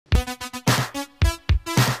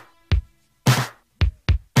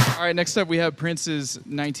right, next up we have Prince's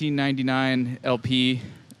 1999 LP.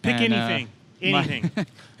 Pick anything. Anything.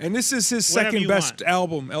 And this is his second best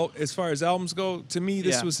album. As far as albums go, to me,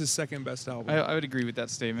 this was his second best album. I would agree with that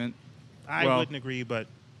statement. I wouldn't agree, but...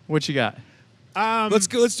 What you got? Let's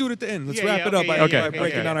do it at the end. Let's wrap it up by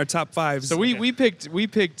breaking down our top fives. So we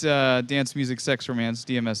picked Dance Music Sex Romance,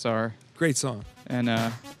 D.M.S.R. Great song.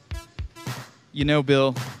 And you know,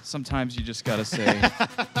 Bill, sometimes you just gotta say,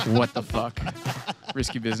 what the fuck?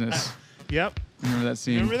 Risky Business. Yep. Remember that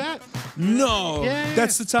scene? Remember that? No. Yeah.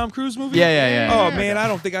 That's the Tom Cruise movie? Yeah. Oh, man, I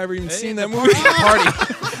don't think I've ever even seen that movie. Party.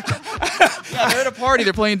 Yeah, they're at a party.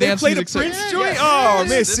 They're playing dance music. They played a Prince joint? Oh,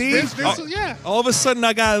 man, see? Yeah. All of a sudden,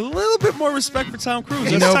 I got a little bit more respect for Tom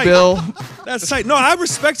Cruise. You know, tight. Bill. That's tight. No, I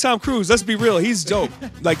respect Tom Cruise. Let's be real. He's dope.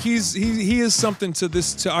 Like, he is something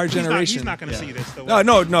to our generation. He's not going to see this, though.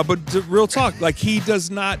 No, but real talk. Like, he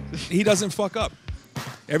doesn't fuck up.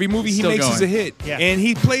 Every movie he makes is a hit. Yeah. And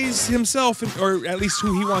he plays himself, or at least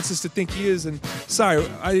who he wants us to think he is. And sorry,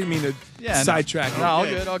 I didn't mean to sidetrack. No,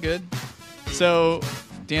 all good. So,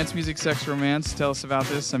 Dance Music Sex Romance, tell us about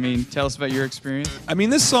this. I mean, tell us about your experience. I mean,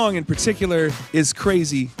 this song in particular is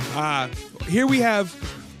crazy. Here we have...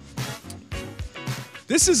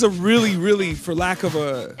 This is a really, for lack of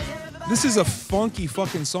a... This is a funky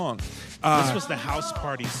fucking song. This was the house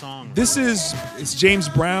party song. It's James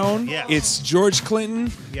Brown. Yes. It's George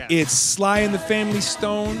Clinton. Yes. It's Sly and the Family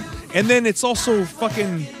Stone. And then it's also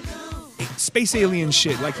fucking space alien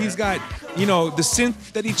shit. Like he's got, the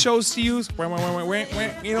synth that he chose to use. What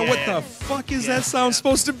the fuck is that sound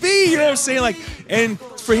supposed to be? You know what I'm saying? Like, and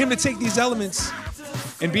for him to take these elements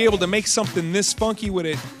and be able to make something this funky with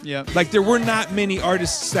it. Yeah. Like there were not many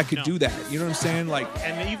artists that could do that. You know what I'm saying? Like,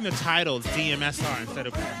 and even the title D.M.S.R. instead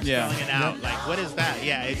of spelling it out. Like, what is that?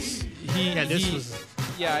 Yeah, it's and in my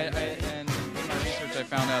research I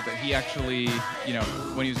found out that he actually,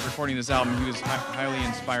 when he was recording this album, he was highly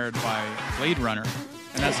inspired by Blade Runner.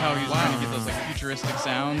 And that's how he was trying to get those like futuristic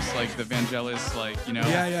sounds, like the Vangelis, So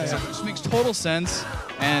it just makes total sense.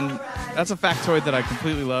 And that's a factoid that I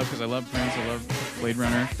completely love because I love Prince, I love Blade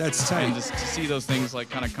Runner. That's tight. And just to see those things like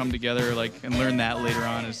kind of come together, like and learn that later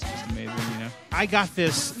on is just amazing. I got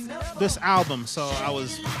this album, so I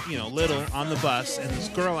was little on the bus, and this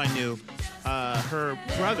girl I knew, her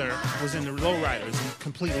brother was in the Lowriders, in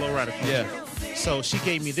complete Lowrider culture. Yeah. So she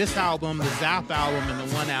gave me this album, the Zap album, and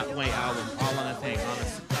the One Out Way album, all on a thing,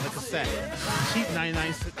 on a cassette, cheap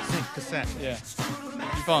 99-cent cassette. Yeah.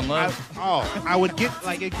 You fall in love. I would get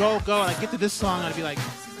it'd go, and I'd get to this song, and I'd be like,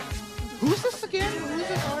 who's this again? Who's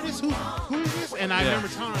this artist? Who is this? And I remember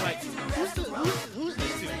telling her, like, who's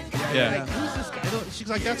this dude? Yeah. Like, who's this guy? She's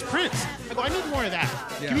like, that's Prince. I go, I need more of that.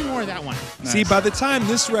 Yeah. Give me more of that one. Nice. See, by the time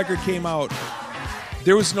this record came out,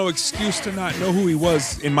 there was no excuse to not know who he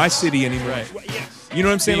was in my city anymore. Right. Well, yes. You know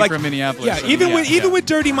what I'm saying? Being Like from Minneapolis. Yeah, So, even with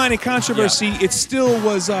Dirty Mind and Controversy, it still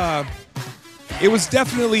was. It was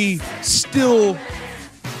definitely still.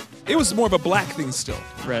 It was more of a black thing still.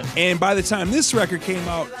 Right. And by the time this record came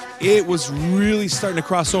out, it was really starting to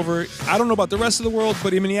cross over. I don't know about the rest of the world,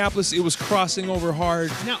 but in Minneapolis, it was crossing over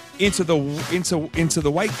hard into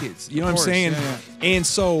the white kids. You know what I'm saying? Yeah. And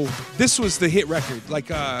so this was the hit record. Like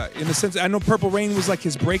in the sense, I know Purple Rain was like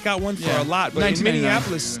his breakout one for a lot, but in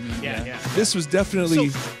Minneapolis, this was definitely.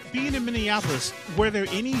 So, being in Minneapolis, were there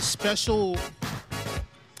any special?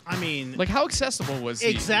 I mean, like how accessible was he?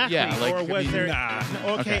 Exactly. Yeah, like, or was there? Nah.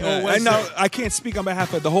 Okay. Or was I can't speak on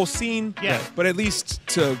behalf of the whole scene. Yeah. But at least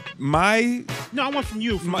to my. No, I want from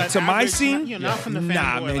you. From my average, scene. Not from the fanboy.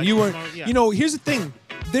 Nah, man. Like, You were. Here's the thing.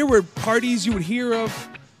 There were parties you would hear of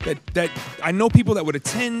that I know people that would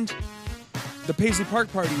attend the Paisley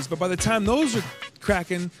Park parties, but by the time those are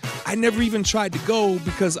cracking, I never even tried to go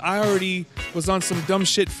because I already was on some dumb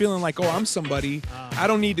shit feeling like, oh, I'm somebody. I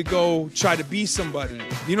don't need to go try to be somebody.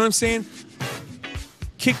 You know what I'm saying?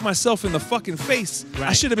 Kick myself in the fucking face. Right.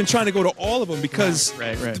 I should have been trying to go to all of them because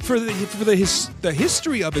for the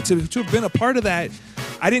history of it, to have been a part of that,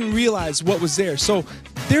 I didn't realize what was there. So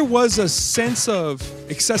there was a sense of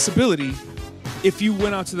accessibility if you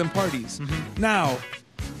went out to them parties. Mm-hmm. Now,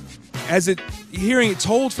 hearing it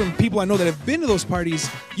told from people I know that have been to those parties,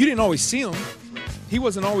 you didn't always see him. He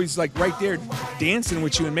wasn't always like right there dancing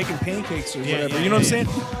with you and making pancakes or whatever. You know what I'm saying?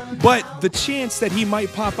 But the chance that he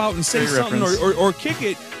might pop out and say something or kick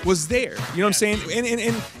it was there. You know what I'm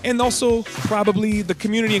saying? And also probably the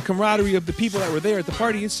community and camaraderie of the people that were there at the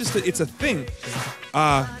party. It's just it's a thing.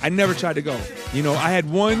 I never tried to go. I had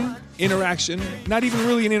one interaction, not even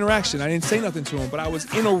really an interaction. I didn't say nothing to him, but I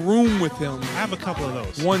was in a room with him. I have a couple of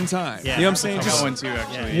those. One time. Yeah, you know what I'm saying? I got one too,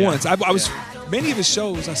 actually. Once. I was many of his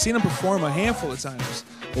shows. I've seen him perform a handful of times.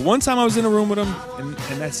 But one time I was in a room with him,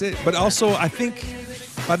 and that's it. But also, I think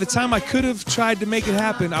by the time I could have tried to make it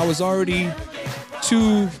happen, I was already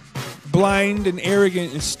too blind and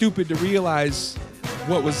arrogant and stupid to realize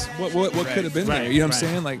what could have been there. You know what I'm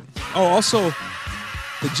saying? Like, oh, also,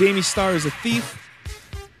 the D.M.S.R is a thief.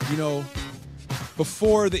 You know,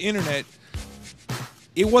 before the internet,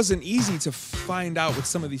 it wasn't easy to find out what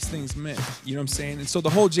some of these things meant. You know what I'm saying? And so the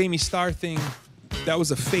whole D.M.S.R thing, that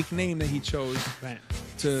was a fake name that he chose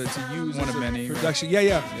to use One as of many, production. right?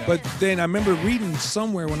 Yeah. But then I remember reading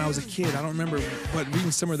somewhere when I was a kid, I don't remember, but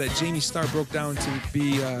reading somewhere that D.M.S.R broke down to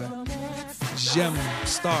be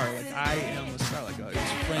Gem-Star, like I am a star, like it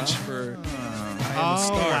was French for I am a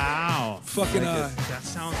star. Wow. Fucking that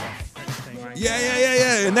sounds like a French thing, right?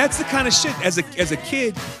 Yeah. And that's the kind of shit as a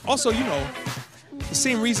kid. Also, you know, the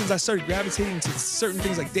same reasons I started gravitating to certain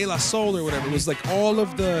things like D.M.S.R or whatever was like all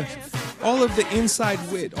of the inside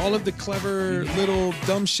wit, all of the clever little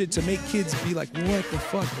dumb shit to make kids be like, what the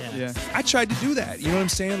fuck? Yeah. I tried to do that. You know what I'm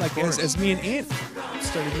saying? Like as me and Ant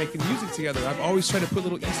started making music together, I've always tried to put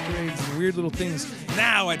little Easter eggs and weird little things.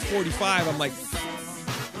 Now at 45, I'm like,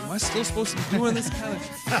 am I still supposed to be doing this kind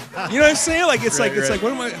of? You know what I'm saying? Like it's like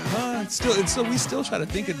what am I? So we still try to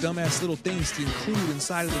think of dumbass little things to include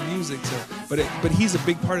inside of the music. But he's a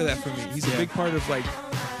big part of that for me. He's a big part of like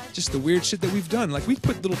just the weird shit that we've done. Like we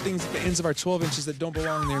put little things at the ends of our 12 inches that don't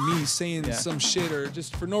belong there. Me saying some shit or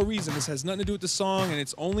just for no reason. This has nothing to do with the song, and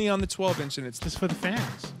it's only on the 12 inch, and it's Just for the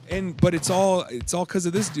fans. But it's all because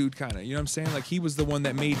of this dude, kind of. You know what I'm saying? Like he was the one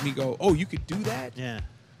that made me go, oh, you could do that. Yeah.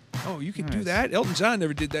 Oh, you could do that? Elton John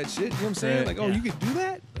never did that shit. You know what I'm saying? Right. Like, oh, you could do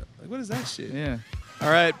that? Like, what is that shit? Yeah. All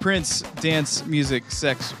right, Prince, dance, music,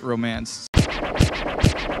 sex, romance.